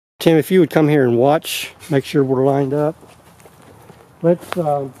Tim, if you would come here and watch, make sure we're lined up. Let's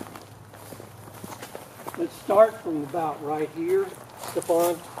start from about right here.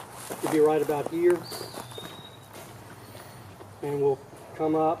 Stefan, you'll be right about here. And we'll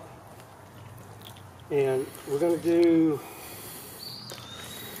come up. And we're going to do...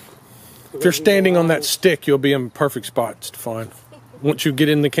 If you're standing on that stick, you'll be in perfect spot, Stefan. Once you get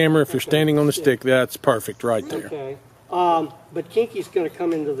in the camera, if you're standing on the stick, that's perfect right there. Okay. But Kinky's going to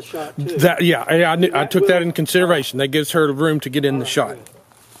come into the shot too. I took that in consideration. That gives her the room to get in the shot. Good.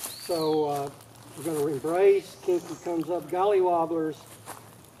 So we're going to embrace. Kinky comes up. Golly Wobblers.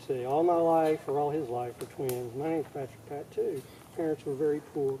 See, all my life, or all his life, are twins. My name's Patrick Pat too. Parents were very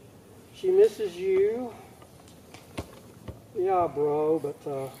poor. She misses you. Yeah, bro. But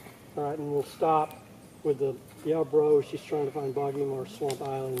all right, and we'll stop with the yeah, bro. She's trying to find Boggy Mar Swamp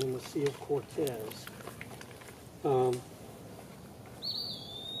Island in the Sea of Cortez. I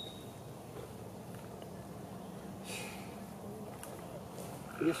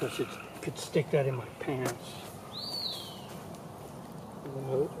guess I could stick that in my pants.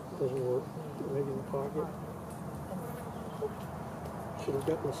 No, it doesn't work. Maybe in the pocket. Should have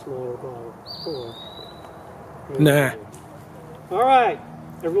gotten a smaller bottle. Oh. Nah. All right,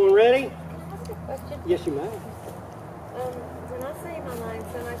 everyone ready? Can I ask a question? Yes, you may. When I say my name,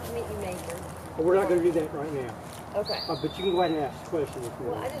 so nice to meet you, Major. But we're not going to do that right now. Okay. But you can go ahead and ask the question if you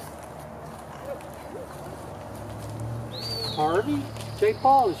Well, want. Harvey? J.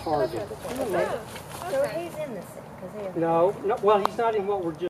 Paul is Harvey. So he's in this thing? No, well, he's not in what we're just...